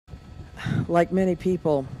Like many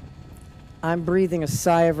people, I'm breathing a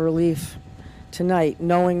sigh of relief tonight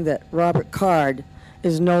knowing that Robert Card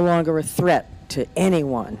is no longer a threat to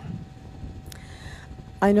anyone.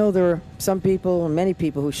 I know there are some people, and many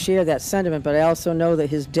people, who share that sentiment, but I also know that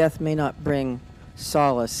his death may not bring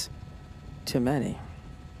solace to many.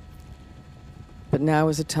 But now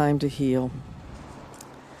is a time to heal.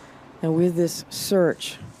 And with this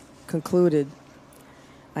search concluded,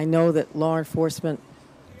 I know that law enforcement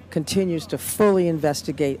continues to fully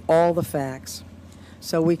investigate all the facts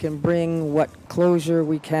so we can bring what closure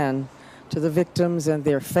we can to the victims and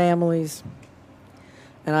their families.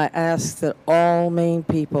 And I ask that all Maine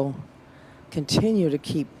people continue to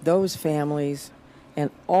keep those families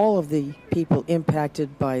and all of the people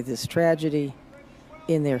impacted by this tragedy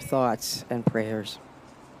in their thoughts and prayers.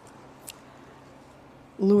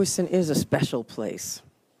 Lewiston is a special place.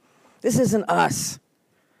 This isn't us.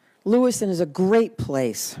 Lewiston is a great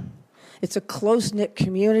place. It's a close-knit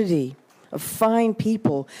community of fine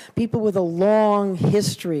people, people with a long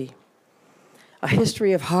history, a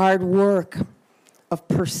history of hard work, of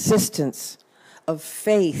persistence, of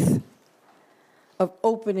faith, of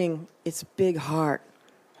opening its big heart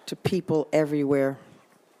to people everywhere.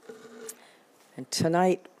 And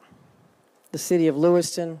tonight, the city of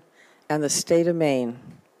Lewiston and the state of Maine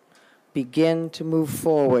begin to move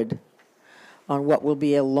forward on what will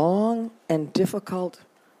be a long and difficult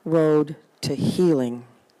road to healing,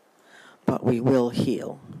 but we will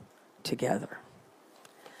heal together.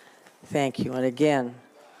 Thank you. And again,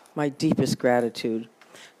 my deepest gratitude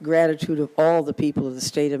of all the people of the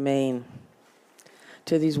state of Maine,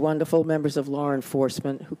 to these wonderful members of law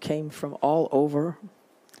enforcement who came from all over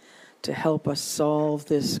to help us solve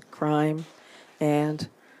this crime and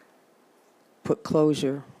put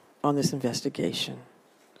closure on this investigation.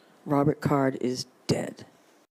 Robert Card is dead.